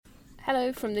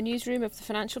Hello from the newsroom of the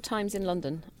Financial Times in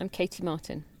London. I'm Katie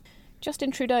Martin. Justin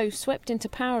Trudeau swept into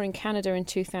power in Canada in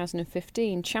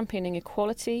 2015, championing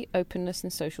equality, openness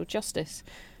and social justice.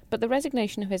 But the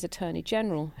resignation of his Attorney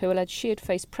General, who alleged she had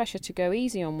faced pressure to go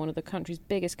easy on one of the country's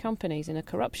biggest companies in a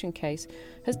corruption case,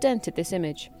 has dented this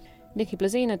image. Nikki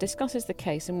Blazina discusses the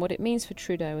case and what it means for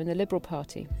Trudeau and the Liberal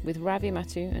Party, with Ravi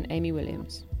Mattu and Amy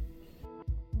Williams.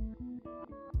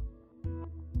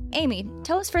 Amy,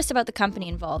 tell us first about the company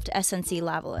involved,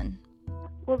 SNC-Lavalin.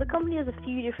 Well, the company has a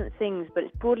few different things, but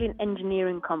it's broadly an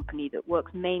engineering company that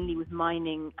works mainly with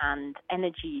mining and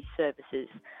energy services.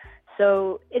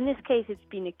 So in this case, it's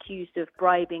been accused of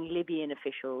bribing Libyan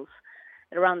officials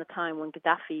at around the time when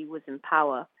Gaddafi was in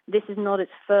power. This is not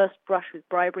its first brush with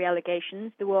bribery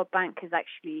allegations. The World Bank has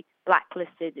actually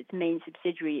blacklisted its main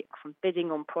subsidiary from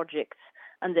bidding on projects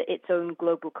under its own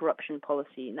global corruption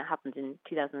policy, and that happened in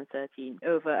 2013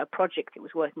 over a project it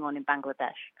was working on in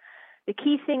Bangladesh. The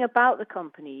key thing about the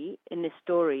company in this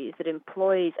story is that it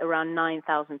employs around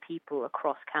 9,000 people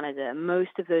across Canada, and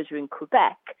most of those are in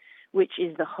Quebec, which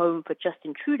is the home for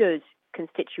Justin Trudeau's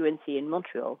constituency in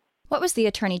Montreal. What was the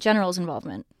Attorney General's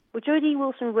involvement? Well, Jody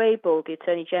Wilson-Raybould, the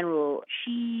Attorney General,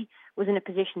 she was in a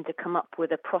position to come up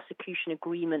with a prosecution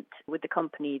agreement with the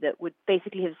company that would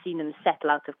basically have seen them settle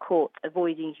out of court,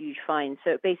 avoiding huge fines.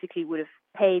 So it basically would have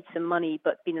paid some money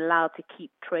but been allowed to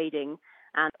keep trading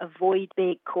and avoid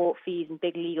big court fees and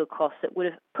big legal costs that would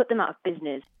have put them out of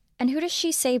business. And who does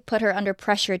she say put her under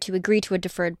pressure to agree to a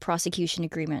deferred prosecution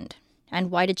agreement?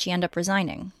 And why did she end up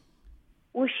resigning?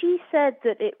 Well, she said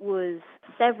that it was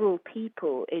several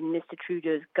people in Mr.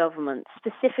 Trudeau's government,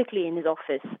 specifically in his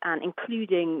office, and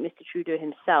including Mr. Trudeau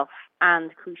himself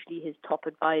and, crucially, his top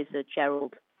advisor,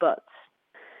 Gerald Butts.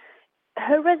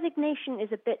 Her resignation is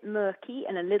a bit murky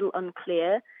and a little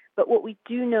unclear, but what we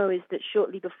do know is that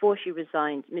shortly before she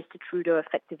resigned, Mr. Trudeau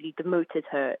effectively demoted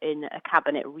her in a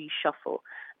cabinet reshuffle,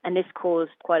 and this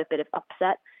caused quite a bit of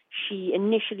upset. She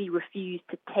initially refused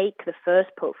to take the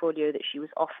first portfolio that she was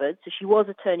offered. So she was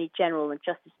Attorney General and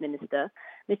Justice Minister.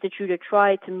 Mr. Trudeau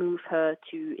tried to move her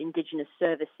to Indigenous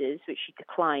Services, which she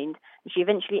declined. And she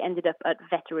eventually ended up at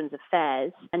Veterans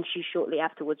Affairs, and she shortly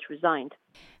afterwards resigned.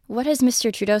 What has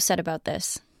Mr. Trudeau said about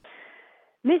this?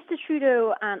 Mr.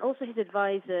 Trudeau and also his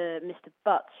advisor, Mr.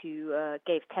 Butts, who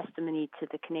gave testimony to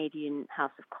the Canadian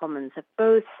House of Commons, have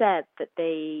both said that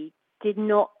they did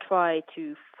not try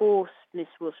to force Ms.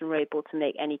 Wilson-Raybould to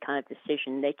make any kind of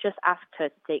decision. They just asked her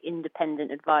to take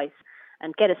independent advice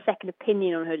and get a second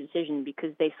opinion on her decision because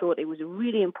they thought it was a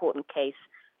really important case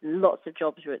and lots of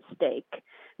jobs were at stake.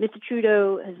 Mr.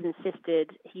 Trudeau has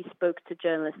insisted, he spoke to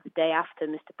journalists the day after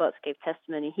Mr. Butts gave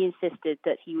testimony, he insisted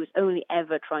that he was only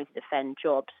ever trying to defend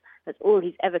jobs. That's all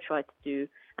he's ever tried to do,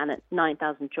 and that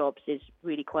 9,000 jobs is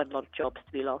really quite a lot of jobs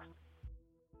to be lost.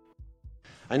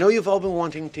 I know you've all been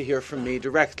wanting to hear from me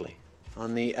directly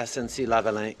on the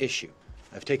SNC-Lavalin issue.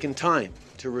 I've taken time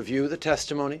to review the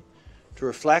testimony, to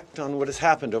reflect on what has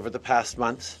happened over the past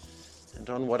months, and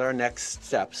on what our next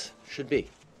steps should be.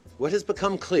 What has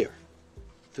become clear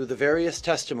through the various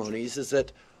testimonies is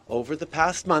that over the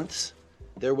past months,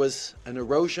 there was an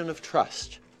erosion of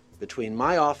trust between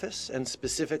my office, and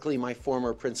specifically my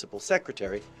former Principal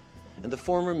Secretary, and the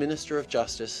former Minister of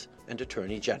Justice and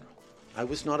Attorney General. I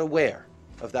was not aware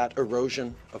of that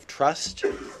erosion of trust.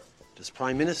 As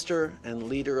Prime Minister and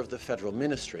leader of the federal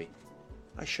ministry,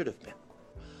 I should have been.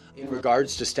 In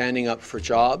regards to standing up for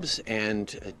jobs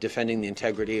and defending the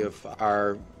integrity of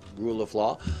our rule of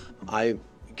law, I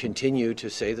continue to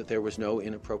say that there was no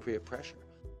inappropriate pressure.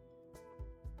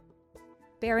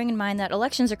 Bearing in mind that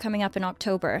elections are coming up in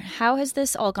October, how has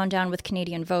this all gone down with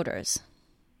Canadian voters?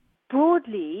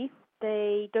 Broadly,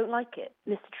 they don't like it.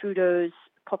 Mr. Trudeau's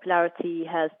popularity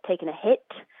has taken a hit,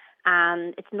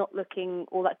 and it's not looking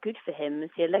all that good for him as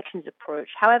the elections approach.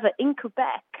 However, in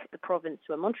Quebec, the province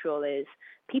where Montreal is,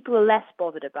 people are less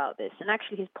bothered about this, and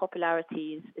actually his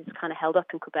popularity is kind of held up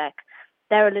in Quebec.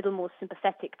 They're a little more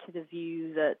sympathetic to the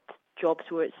view that jobs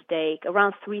were at stake.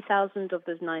 Around 3,000 of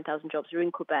those 9,000 jobs are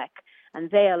in Quebec, and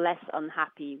they are less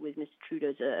unhappy with Mr.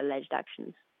 Trudeau's alleged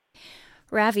actions.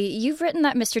 Ravi, you've written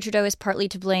that Mr. Trudeau is partly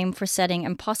to blame for setting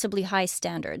impossibly high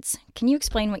standards. Can you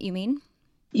explain what you mean?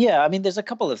 Yeah, I mean, there's a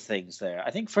couple of things there.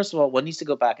 I think, first of all, one needs to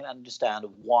go back and understand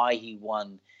why he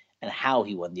won and how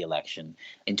he won the election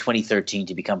in 2013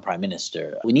 to become prime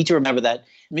minister. We need to remember that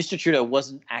Mr. Trudeau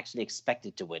wasn't actually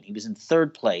expected to win. He was in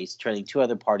third place, trailing two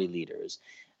other party leaders,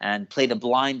 and played a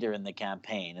blinder in the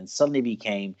campaign and suddenly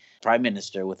became prime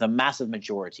minister with a massive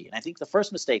majority. And I think the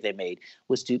first mistake they made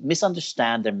was to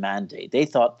misunderstand their mandate. They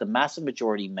thought the massive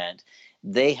majority meant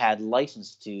they had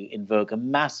license to invoke a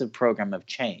massive program of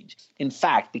change. In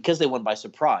fact, because they won by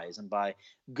surprise and by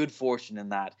good fortune in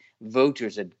that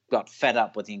voters had got fed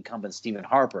up with the incumbent Stephen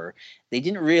Harper, they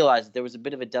didn't realize that there was a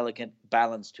bit of a delicate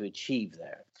balance to achieve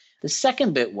there. The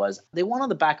second bit was they won on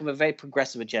the back of a very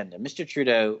progressive agenda. Mr.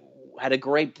 Trudeau had a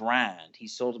great brand. He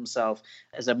sold himself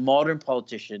as a modern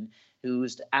politician who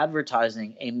was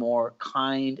advertising a more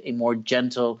kind, a more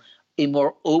gentle, a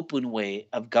more open way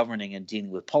of governing and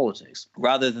dealing with politics,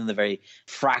 rather than the very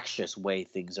fractious way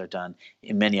things are done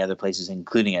in many other places,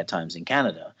 including at times in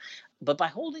Canada. But by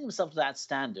holding himself to that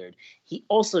standard, he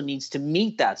also needs to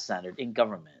meet that standard in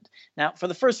government. Now, for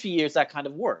the first few years, that kind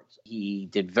of worked. He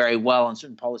did very well on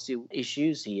certain policy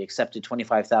issues. He accepted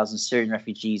 25,000 Syrian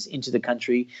refugees into the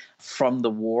country from the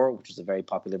war, which was a very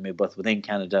popular move both within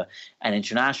Canada and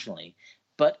internationally.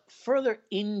 But further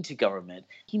into government,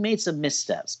 he made some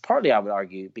missteps, partly, I would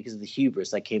argue, because of the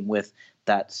hubris that came with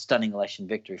that stunning election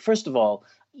victory. First of all,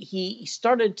 he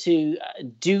started to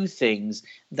do things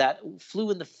that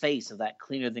flew in the face of that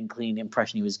cleaner than clean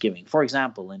impression he was giving. For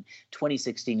example, in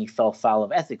 2016, he fell foul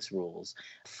of ethics rules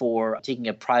for taking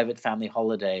a private family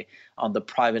holiday on the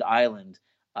private island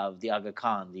of the Aga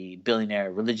Khan, the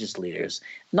billionaire religious leaders.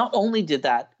 Not only did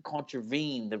that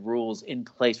contravene the rules in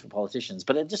place for politicians,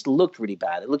 but it just looked really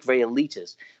bad. It looked very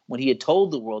elitist when he had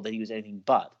told the world that he was anything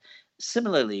but.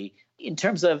 Similarly, in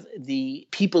terms of the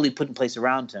people he put in place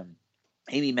around him,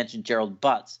 Amy mentioned Gerald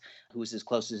Butts, who was his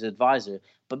closest advisor,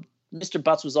 but Mr.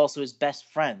 Butts was also his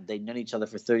best friend. They'd known each other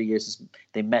for 30 years.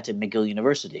 They met at McGill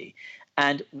University.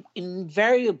 And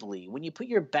invariably, when you put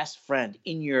your best friend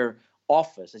in your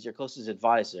office as your closest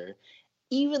advisor,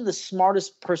 even the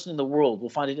smartest person in the world will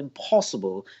find it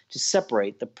impossible to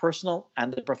separate the personal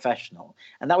and the professional.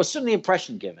 And that was certainly the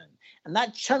impression given. And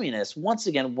that chumminess once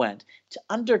again went to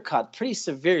undercut pretty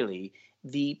severely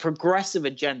the progressive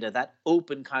agenda, that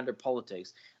open kind of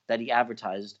politics that he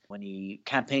advertised when he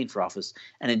campaigned for office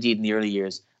and indeed in the early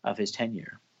years of his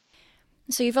tenure.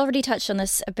 So you've already touched on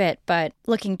this a bit, but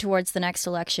looking towards the next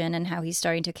election and how he's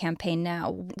starting to campaign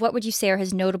now, what would you say are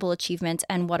his notable achievements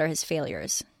and what are his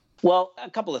failures? Well, a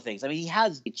couple of things. I mean, he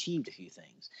has achieved a few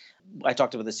things. I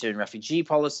talked about the Syrian refugee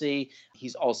policy.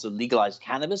 He's also legalized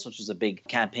cannabis, which was a big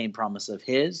campaign promise of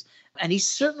his. And he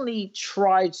certainly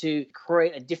tried to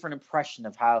create a different impression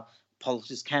of how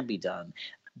politics can be done.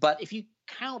 But if you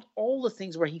count all the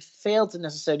things where he failed to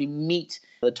necessarily meet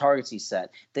the targets he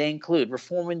set, they include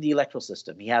reforming the electoral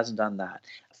system. He hasn't done that.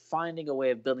 Finding a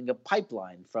way of building a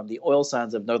pipeline from the oil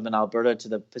sands of northern Alberta to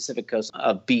the Pacific coast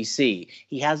of BC.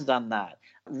 He hasn't done that.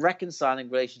 Reconciling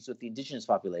relations with the indigenous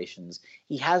populations,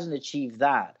 he hasn't achieved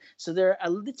that. So there are a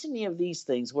litany of these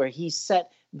things where he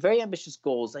set very ambitious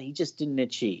goals that he just didn't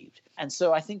achieve. And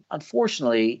so I think,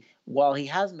 unfortunately, while he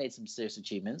has made some serious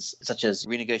achievements, such as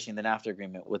renegotiating the NAFTA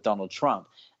agreement with Donald Trump,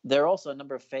 there are also a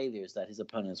number of failures that his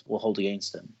opponents will hold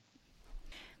against him.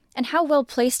 And how well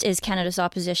placed is Canada's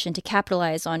opposition to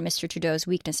capitalize on Mr. Trudeau's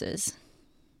weaknesses?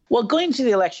 Well, going to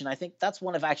the election, I think that's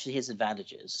one of actually his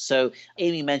advantages. So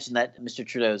Amy mentioned that Mr.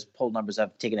 Trudeau's poll numbers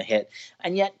have taken a hit,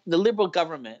 and yet the Liberal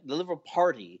government, the Liberal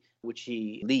Party, which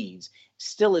he leads,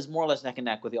 still is more or less neck and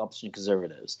neck with the opposition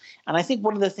Conservatives. And I think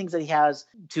one of the things that he has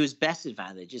to his best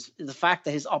advantage is the fact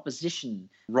that his opposition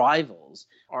rivals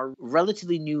are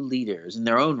relatively new leaders in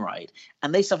their own right,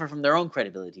 and they suffer from their own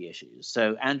credibility issues.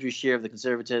 So Andrew Scheer of the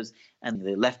Conservatives and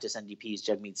the leftist NDP's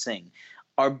Jagmeet Singh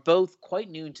are both quite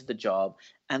new to the job,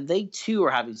 and they too are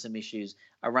having some issues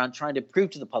around trying to prove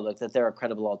to the public that they're a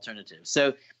credible alternative.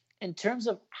 So in terms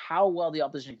of how well the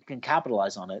opposition can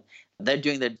capitalize on it, they're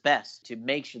doing their best to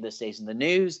make sure this stays in the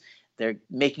news. They're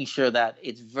making sure that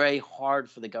it's very hard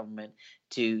for the government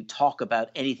to talk about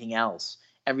anything else.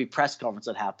 Every press conference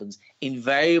that happens,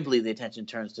 invariably the attention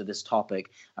turns to this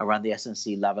topic around the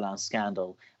SNC-Lavalin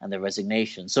scandal and the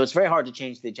resignation. So it's very hard to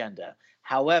change the agenda.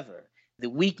 However, the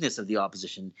weakness of the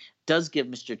opposition does give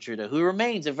Mr. Trudeau, who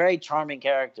remains a very charming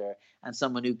character and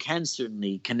someone who can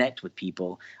certainly connect with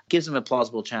people, gives him a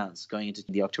plausible chance going into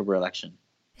the October election.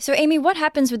 So, Amy, what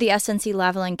happens with the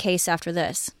SNC-Lavalin case after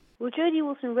this? Well, Jody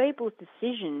Wilson-Raybaugh's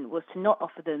decision was to not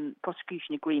offer them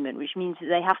prosecution agreement, which means that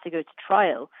they have to go to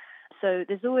trial. So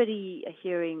there's already a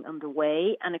hearing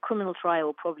underway, and a criminal trial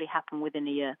will probably happen within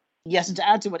a year. Yes, and to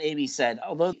add to what Amy said,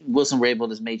 although Wilson-Raybould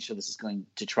has made sure this is going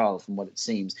to trial from what it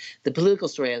seems, the political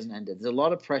story hasn't ended. There's a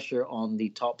lot of pressure on the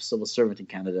top civil servant in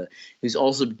Canada who's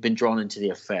also been drawn into the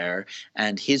affair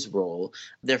and his role.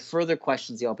 There are further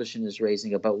questions the opposition is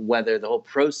raising about whether the whole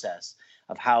process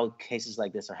of how cases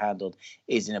like this are handled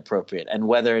is inappropriate and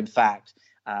whether, in fact,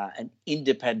 an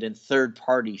independent third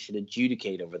party should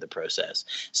adjudicate over the process.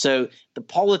 So the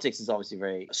politics is obviously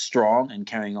very strong and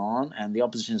carrying on, and the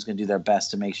opposition is going to do their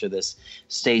best to make sure this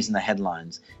stays in the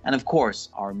headlines. And of course,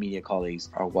 our media colleagues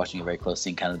are watching it very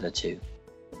closely in Canada too.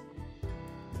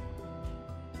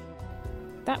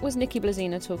 That was Nikki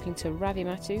Blazina talking to Ravi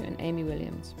Mattu and Amy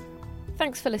Williams.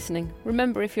 Thanks for listening.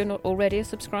 Remember, if you're not already a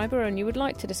subscriber and you would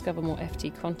like to discover more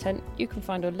FT content, you can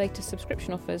find our latest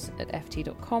subscription offers at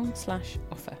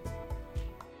ft.com/offer.